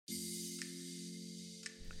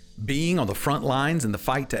Being on the front lines in the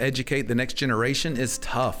fight to educate the next generation is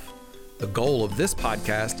tough. The goal of this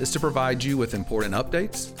podcast is to provide you with important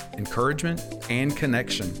updates, encouragement, and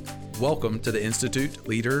connection. Welcome to the Institute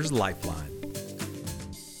Leaders Lifeline.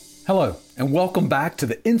 Hello, and welcome back to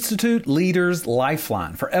the Institute Leaders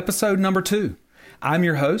Lifeline for episode number 2. I'm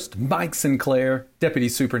your host, Mike Sinclair, Deputy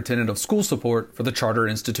Superintendent of School Support for the Charter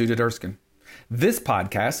Institute at Erskine. This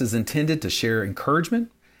podcast is intended to share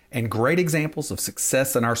encouragement and great examples of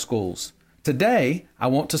success in our schools. Today, I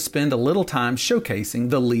want to spend a little time showcasing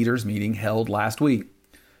the leaders meeting held last week.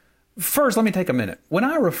 First, let me take a minute. When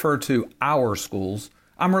I refer to our schools,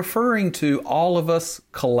 I'm referring to all of us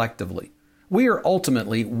collectively. We are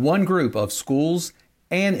ultimately one group of schools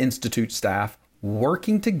and institute staff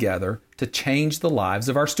working together to change the lives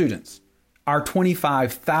of our students, our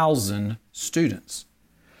 25,000 students.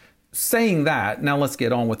 Saying that, now let's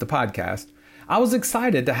get on with the podcast. I was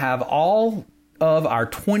excited to have all of our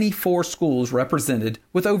 24 schools represented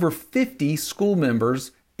with over 50 school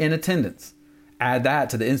members in attendance. Add that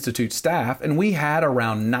to the Institute staff, and we had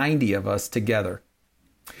around 90 of us together.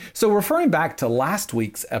 So referring back to last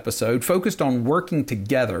week's episode focused on working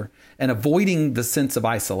together and avoiding the sense of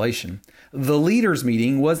isolation, the leaders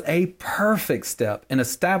meeting was a perfect step in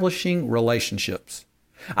establishing relationships.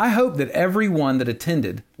 I hope that everyone that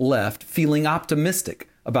attended left feeling optimistic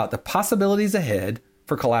about the possibilities ahead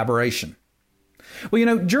for collaboration.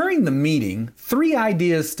 Well, during the meeting, 3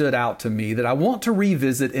 ideas stood out to me that I want to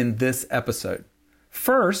revisit in this episode.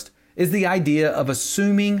 First is the idea of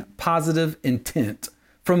assuming positive intent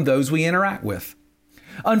from those we interact with.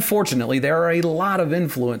 Unfortunately, there are a lot of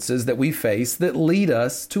influences that we face that lead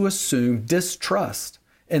us to assume distrust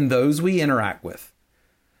in those we interact with.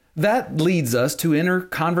 That leads us to enter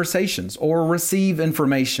conversations or receive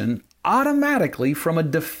information automatically from a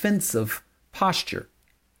defensive posture.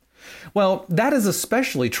 Well, that is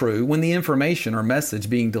especially true when the information or message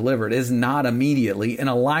being delivered is not immediately in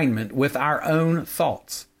alignment with our own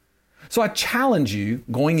thoughts. So I challenge you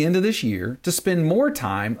going into this year to spend more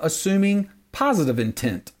time assuming positive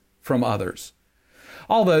intent from others.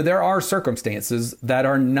 Although there are circumstances that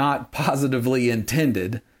are not positively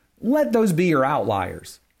intended, let those be your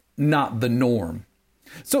outliers, not the norm.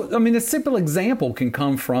 So, a simple example can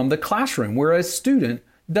come from the classroom where a student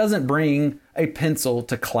doesn't bring a pencil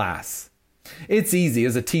to class. It's easy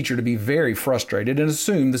as a teacher to be very frustrated and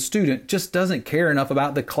assume the student just doesn't care enough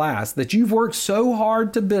about the class that you've worked so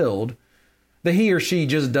hard to build that he or she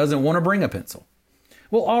just doesn't want to bring a pencil.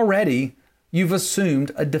 Well, already you've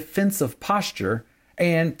assumed a defensive posture,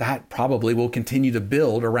 and that probably will continue to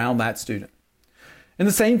build around that student. And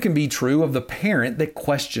the same can be true of the parent that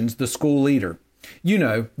questions the school leader.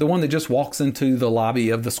 The one that just walks into the lobby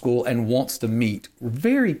of the school and wants to meet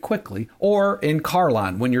very quickly, or in car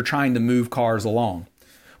line when you're trying to move cars along.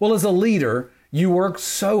 Well, as a leader, you work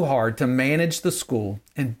so hard to manage the school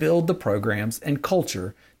and build the programs and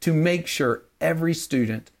culture to make sure every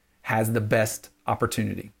student has the best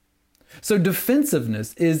opportunity. So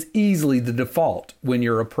defensiveness is easily the default when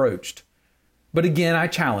you're approached. But again, I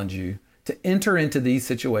challenge you to enter into these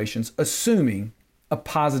situations assuming a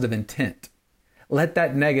positive intent. Let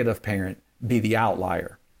that negative parent be the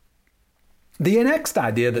outlier. The next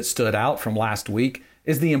idea that stood out from last week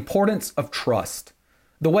is the importance of trust,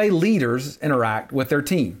 the way leaders interact with their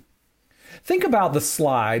team. Think about the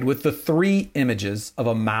slide with the 3 images of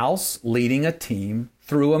a mouse leading a team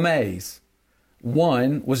through a maze.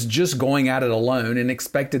 One was just going at it alone and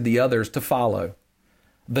expected the others to follow.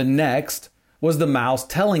 The next was the mouse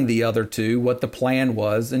telling the other 2 what the plan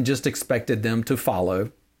was and just expected them to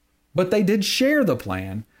follow. But they did share the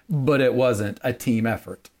plan, but it wasn't a team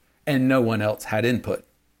effort, and no one else had input.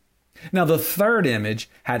 Now, the third image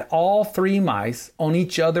had all 3 mice on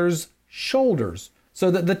each other's shoulders, so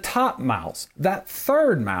that the top mouse, that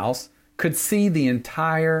third mouse, could see the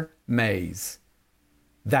entire maze.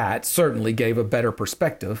 That certainly gave a better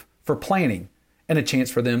perspective for planning and a chance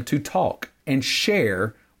for them to talk and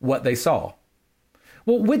share what they saw.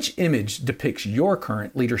 Well, which image depicts your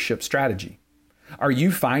current leadership strategy? Are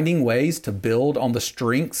you finding ways to build on the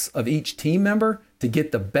strengths of each team member to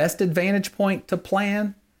get the best advantage point to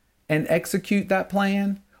plan and execute that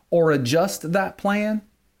plan or adjust that plan?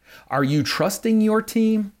 Are you trusting your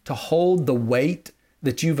team to hold the weight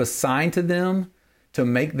that you've assigned to them to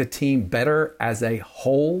make the team better as a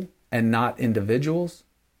whole and not individuals?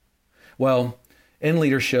 Well, in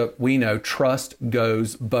leadership, we know trust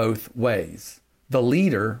goes both ways. The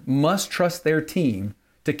leader must trust their team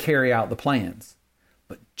to carry out the plans.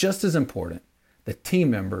 But just as important, the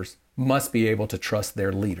team members must be able to trust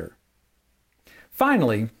their leader.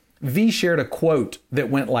 Finally, V shared a quote that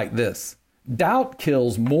went like this: Doubt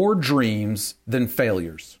kills more dreams than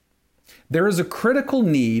failures. There is a critical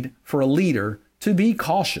need for a leader to be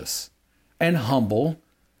cautious and humble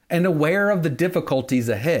and aware of the difficulties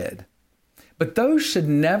ahead. But those should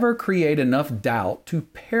never create enough doubt to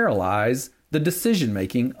paralyze the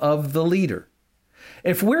decision-making of the leader.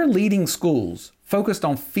 If we're leading schools focused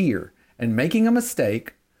on fear and making a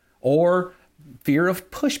mistake or fear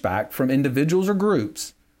of pushback from individuals or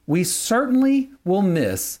groups, we certainly will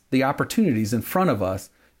miss the opportunities in front of us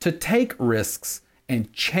to take risks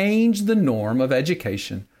and change the norm of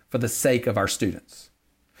education for the sake of our students.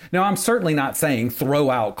 Now, I'm certainly not saying throw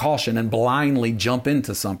out caution and blindly jump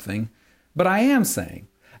into something, but I am saying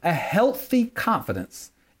a healthy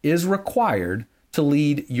confidence is required to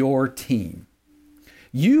lead your team.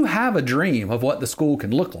 You have a dream of what the school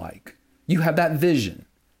can look like. You have that vision.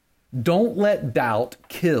 Don't let doubt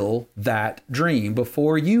kill that dream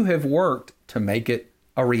before you have worked to make it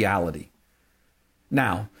a reality.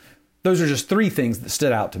 Now, those are just 3 things that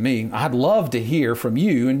stood out to me. I'd love to hear from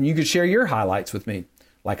you, and you could share your highlights with me.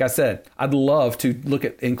 Like I said, I'd love to look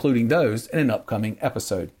at including those in an upcoming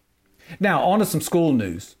episode. Now, on to some school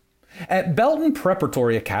news. At Belton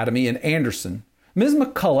Preparatory Academy in Anderson, Ms.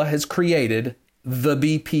 McCullough has created the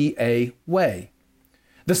BPA Way.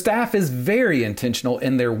 The staff is very intentional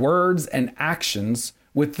in their words and actions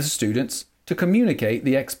with the students to communicate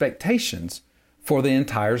the expectations for the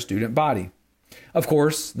entire student body. Of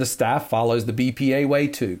course, the staff follows the BPA Way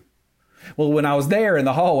too. Well, when I was there in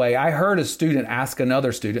the hallway, I heard a student ask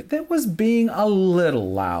another student that was being a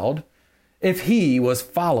little loud if he was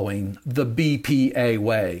following the BPA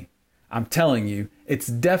Way. I'm telling you, it's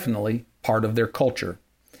definitely part of their culture.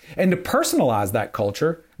 And to personalize that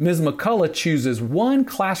culture, Ms. McCullough chooses 1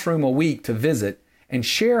 classroom a week to visit and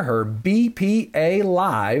share her BPA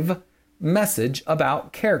Live message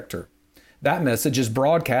about character. That message is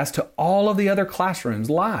broadcast to all of the other classrooms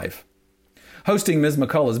live. Hosting Ms.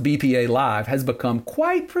 McCullough's BPA Live has become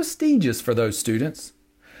quite prestigious for those students.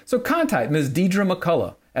 So contact Ms. Deidre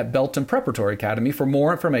McCullough at Belton Preparatory Academy for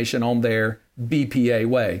more information on their BPA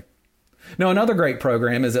Way. Now, another great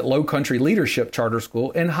program is at Low Country Leadership Charter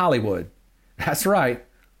School in Hollywood. That's right,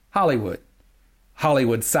 Hollywood,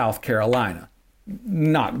 South Carolina,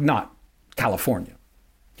 not California.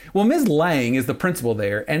 Well, Ms. Lang is the principal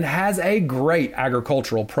there and has a great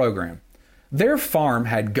agricultural program. Their farm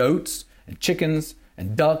had goats and chickens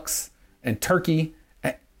and ducks and turkey,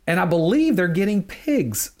 and I believe they're getting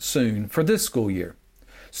pigs soon for this school year.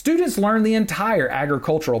 Students learn the entire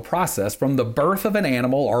agricultural process from the birth of an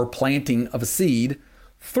animal or planting of a seed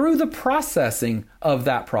through the processing of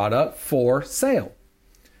that product for sale.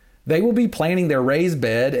 They will be planting their raised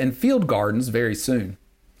bed and field gardens very soon.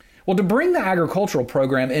 Well, to bring the agricultural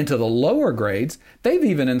program into the lower grades, they've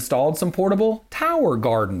even installed some portable tower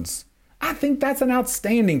gardens. I think that's an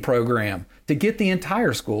outstanding program to get the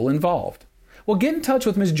entire school involved. Well, get in touch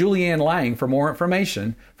with Ms. Julianne Lang for more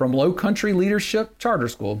information from Low Country Leadership Charter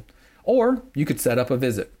School, or you could set up a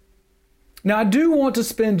visit. Now, I do want to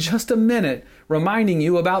spend just a minute reminding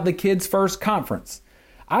you about the Kids First Conference.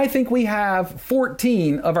 I think we have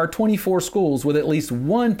 14 of our 24 schools with at least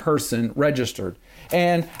 1 person registered.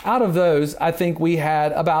 And out of those, I think we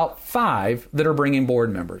had about 5 that are bringing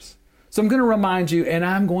board members. So I'm going to remind you, and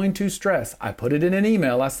I'm going to stress, I put it in an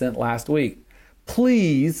email I sent last week.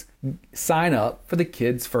 Please sign up for the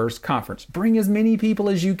Kids First Conference. Bring as many people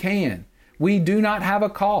as you can. We do not have a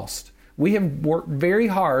cost. We have worked very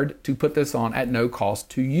hard to put this on at no cost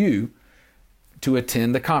to you to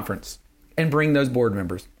attend the conference and bring those board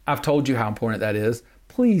members. I've told you how important that is.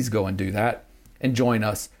 Please go and do that and join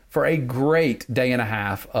us for a great day and a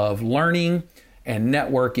half of learning and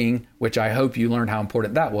networking, which I hope you learned how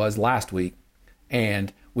important that was last week,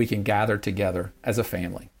 and we can gather together as a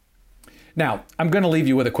family. Now, I'm going to leave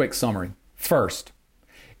you with a quick summary. First,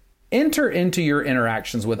 enter into your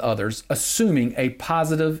interactions with others assuming a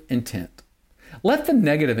positive intent. Let the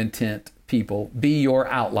negative intent people be your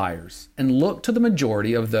outliers and look to the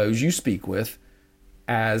majority of those you speak with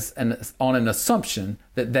on an assumption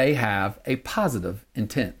that they have a positive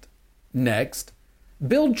intent. Next,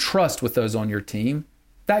 build trust with those on your team.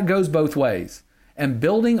 That goes both ways. And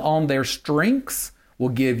building on their strengths will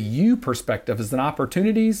give you perspectives and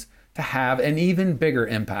opportunities to have an even bigger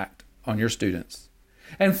impact on your students.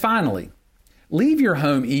 And finally, leave your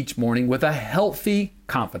home each morning with a healthy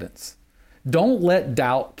confidence. Don't let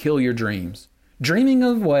doubt kill your dreams. Dreaming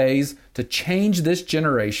of ways to change this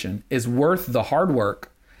generation is worth the hard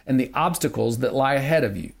work and the obstacles that lie ahead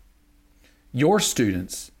of you. Your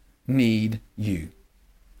students need you.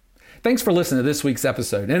 Thanks for listening to this week's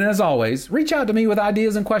episode. And as always, reach out to me with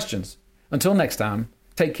ideas and questions. Until next time,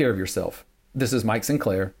 take care of yourself. This is Mike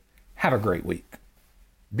Sinclair. Have a great week.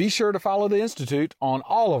 Be sure to follow the Institute on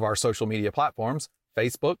all of our social media platforms,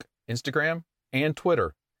 Facebook, Instagram, and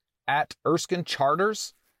Twitter. At Erskine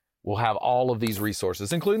Charters, we'll have all of these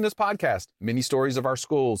resources, including this podcast, mini stories of our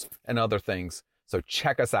schools, and other things. So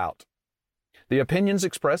check us out. The opinions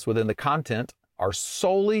expressed within the content are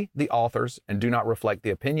solely the authors and do not reflect the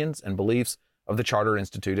opinions and beliefs of the Charter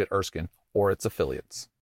Institute at Erskine or its affiliates.